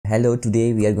Hello,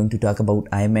 today we are going to talk about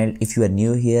IMAT. If you are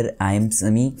new here, I am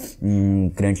Sami,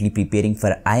 currently preparing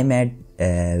for IMAT,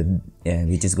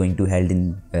 which is going to held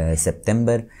in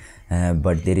September,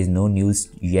 but there is no news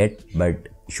yet, but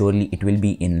surely it will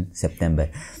be in September.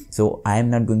 So I am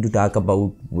not going to talk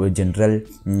about general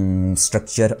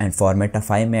structure and format of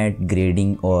IMAT,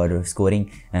 grading or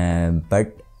scoring,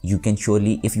 but you can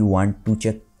surely, if you want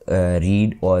to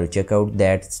read or check out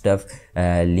that stuff,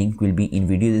 link will be in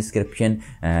video description.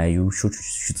 You should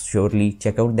surely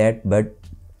check out that. But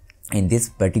in this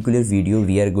particular video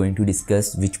we are going to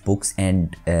discuss which books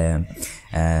and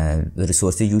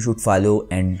resources you should follow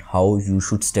and how you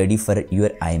should study for your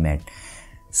IMAT.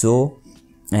 So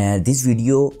this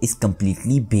video is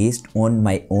completely based on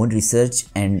my own research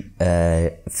and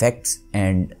facts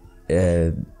and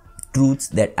truths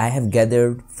that I have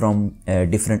gathered from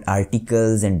different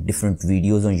articles and different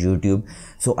videos on YouTube.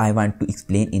 So I want to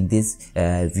explain in this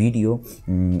video.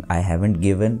 I haven't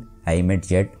given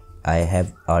IMAT yet. I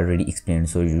have already explained,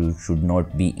 so you should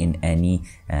not be in any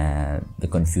the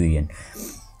confusion.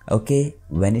 Okay,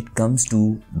 when it comes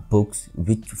to books,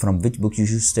 from which books you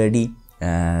should study,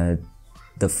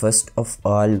 the first of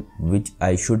all which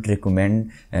I should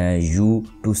recommend you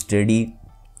to study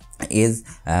is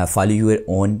follow your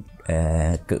own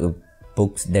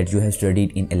books that you have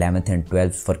studied in 11th and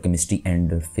 12th for chemistry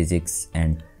and physics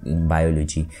and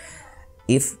biology.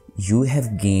 If you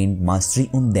have gained mastery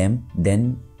on them,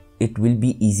 then it will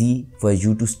be easy for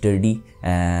you to study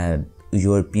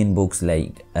European books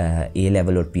like A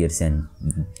Level or Pearson.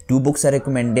 Two books are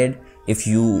recommended if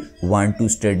you want to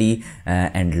study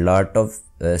and lot of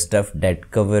stuff that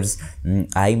covers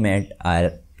IMAT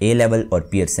are A Level or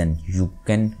Pearson. You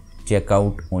can check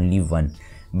out only one.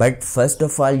 But first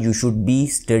of all, you should be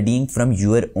studying from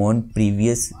your own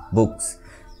previous books,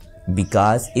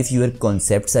 because if your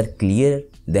concepts are clear,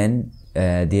 then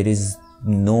there is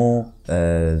no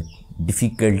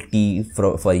difficulty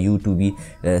for you to be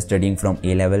studying from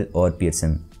A Level or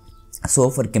Pearson. So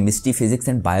for chemistry, physics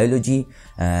and biology,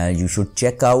 you should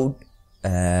check out,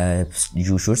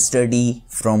 you should study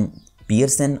from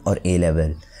Pearson or A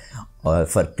Level.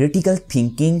 For critical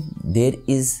thinking, there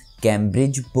is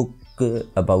Cambridge book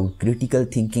about critical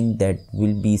thinking that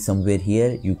will be somewhere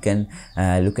here. You can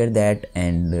look at that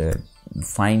and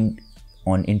find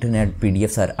on internet.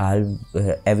 PDFs are all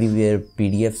everywhere.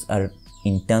 PDFs are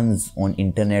in tons on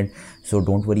internet, so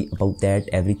don't worry about that.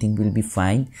 Everything will be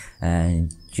fine.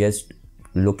 Just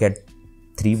look at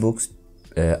 3 books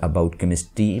about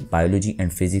chemistry, biology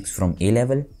and physics from A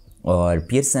Level or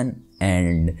Pearson,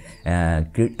 and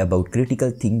about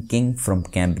critical thinking from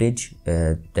Cambridge,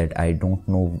 that I don't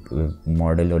know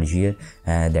model or year,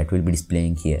 that will be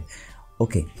displaying here.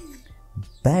 Okay,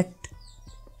 but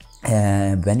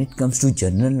when it comes to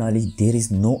general knowledge, there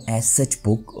is no as such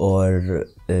book or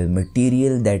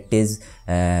material that is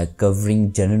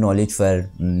covering general knowledge for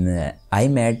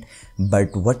IMAT.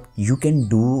 But what you can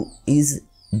do is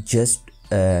just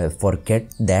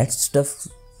forget that stuff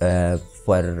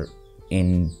for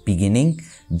in beginning.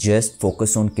 Just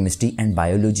focus on chemistry and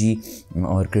biology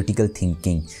or critical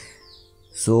thinking.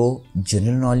 So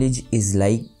general knowledge is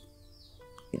like,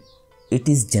 it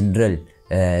is general.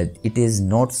 It is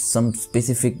not some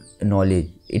specific knowledge.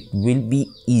 It will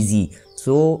be easy.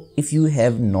 So if you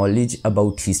have knowledge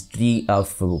about history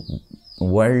of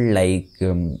world, like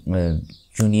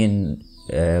union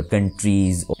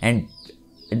countries and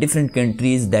different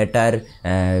countries that are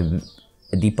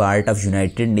the part of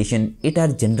United Nations, it are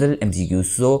general MCQs.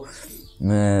 So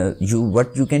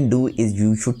what you can do is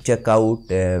you should check out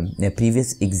a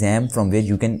previous exam from where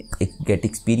you can get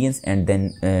experience, and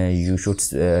then you should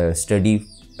study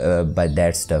by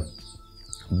that stuff.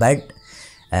 But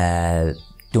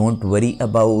don't worry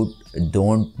about,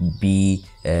 don't be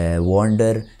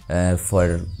wonder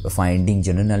for finding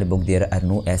general knowledge book. There are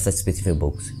no as such specific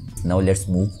books. Now let's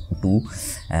move to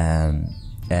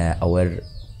our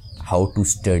how to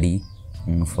study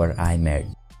for IMAT.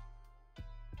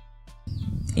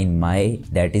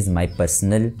 That is my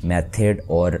personal method,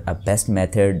 or a best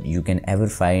method you can ever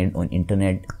find on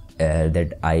internet,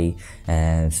 that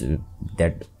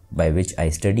by which I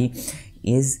study,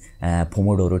 is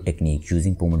Pomodoro technique,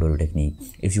 using Pomodoro technique.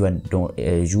 If you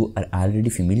are already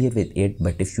familiar with it,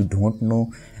 but if you don't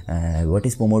know what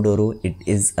is Pomodoro, it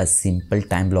is a simple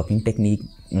time blocking technique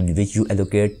in which you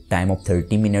allocate time of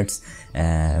 30 minutes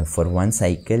for one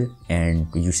cycle, and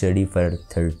you study for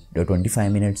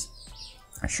 25 minutes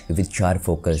with sharp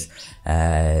focus.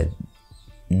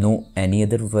 No any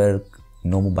other work,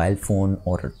 no mobile phone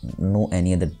or no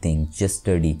any other thing, just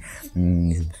study.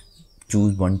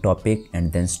 Choose one topic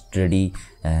and then study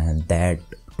that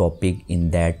topic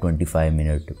in that 25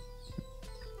 minutes.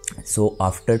 So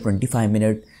after 25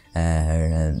 minutes,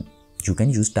 you can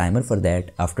use timer for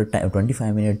that. After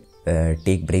 25 minutes,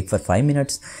 take break for 5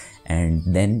 minutes, and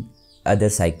then other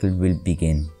cycle will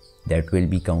begin. That will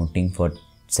be counting for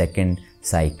second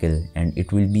cycle, and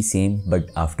it will be same, but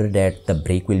after that the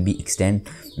break will be extend.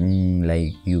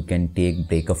 Like you can take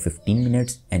break of 15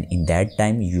 minutes, and in that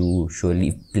time you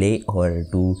surely play or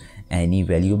do any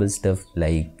valuable stuff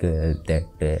like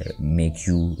that make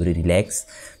you relax.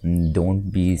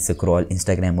 Don't be scroll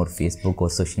Instagram or Facebook or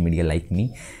social media like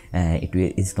me. It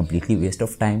is completely waste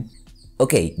of time.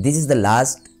 Okay, this is the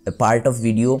last part of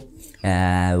video,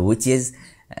 which is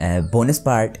bonus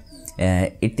part.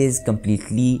 It is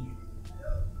completely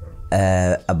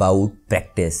about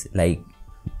practice, like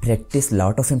practice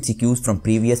lot of MCQs from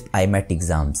previous IMAT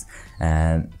exams.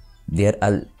 There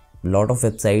are a lot of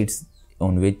websites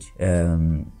on which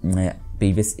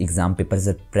previous exam papers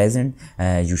are present.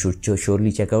 You should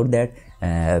surely check out that.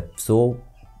 So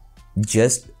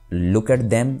just look at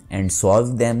them and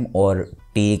solve them, or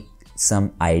take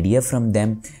some idea from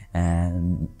them,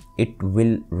 and it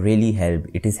will really help.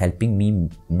 It is helping me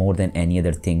more than any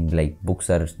other thing. Like books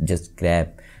are just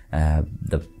crap.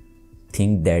 The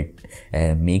thing that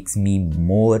makes me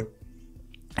more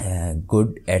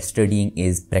good at studying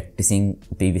is practicing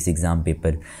previous exam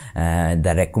paper.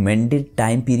 The recommended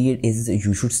time period is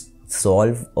you should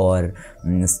solve or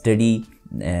study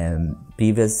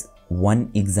previous one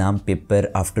exam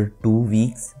paper after 2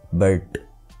 weeks. But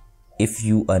if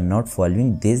you are not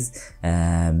following this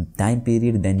time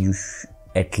period, then you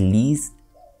at least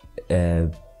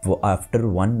after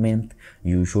 1 month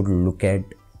you should look at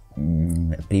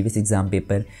previous exam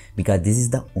paper, because this is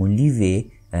the only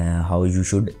way how you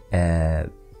should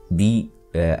be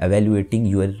evaluating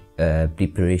your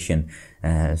preparation.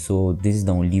 So this is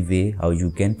the only way how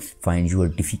you can find your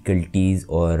difficulties,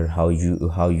 or how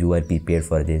you are prepared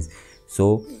for this.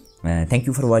 So thank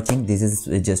you for watching. This is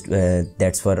just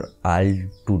that's for all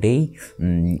today.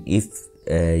 If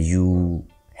you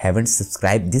haven't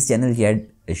subscribed this channel yet,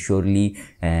 surely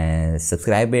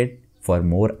subscribe it for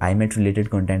more IMAT related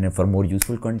content and for more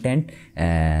useful content.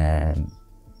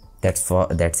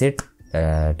 That's it.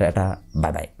 Tata,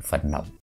 bye bye for now.